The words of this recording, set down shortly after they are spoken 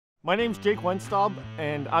My name's Jake Wenstob,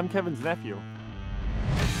 and I'm Kevin's nephew.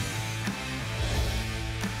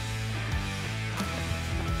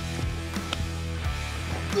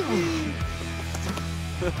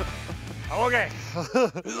 Okay.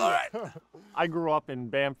 All right. I grew up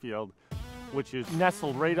in Bamfield, which is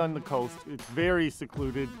nestled right on the coast. It's very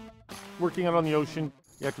secluded. Working out on the ocean,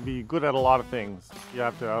 you have to be good at a lot of things. You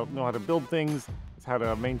have to know how to build things, how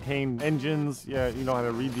to maintain engines, you know how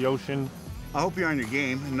to read the ocean. I hope you're on your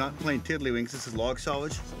game and not playing tiddlywinks. This is log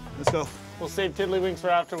salvage. Let's go. We'll save tiddlywinks for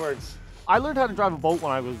afterwards. I learned how to drive a boat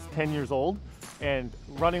when I was 10 years old, and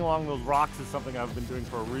running along those rocks is something I've been doing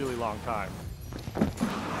for a really long time.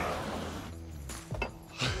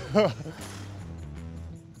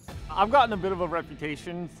 I've gotten a bit of a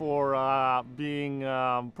reputation for being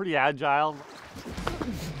pretty agile.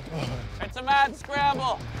 It's a mad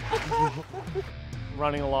scramble.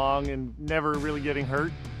 Running along and never really getting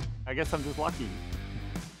hurt. I guess I'm just lucky.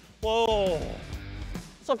 Whoa.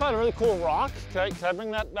 So I found a really cool rock. Can I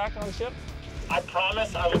bring that back on ship? I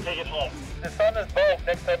promise I will take it home. It's on this boat.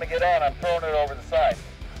 Next time I get on, I'm throwing it over the side.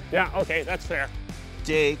 Yeah, okay, that's fair.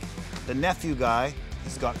 Jake, the nephew guy,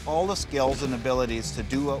 has got all the skills and abilities to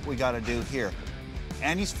do what we got to do here.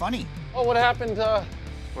 And he's funny. Oh, what happened to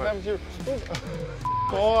your spoon?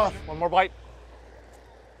 Oh, one more bite.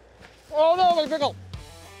 Oh no, my pickle.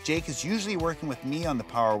 Jake is usually working with me on the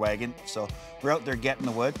Power Wagon, so we're out there getting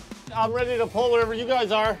the wood. I'm ready to pull wherever you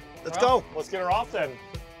guys are. Let's go. Let's get her off then.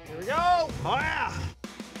 Here we go. Oh yeah.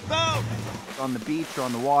 Go. On the beach or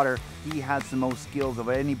on the water, he has the most skills of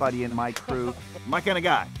anybody in my crew. My kind of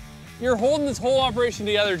guy. You're holding this whole operation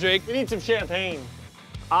together, Jake. We need some champagne.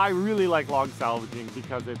 I really like log salvaging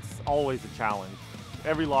because it's always a challenge.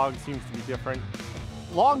 Every log seems to be different.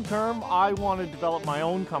 Long term, I want to develop my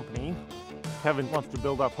own company. Kevin wants to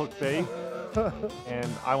build up Hook Bay, and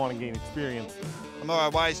I want to gain experience. I'm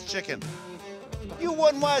a wise chicken. You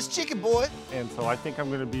one wise chicken, boy. And so I think I'm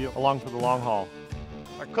going to be along for the long haul.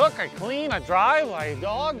 I cook, I clean, I drive, I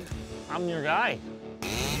dog. I'm your guy.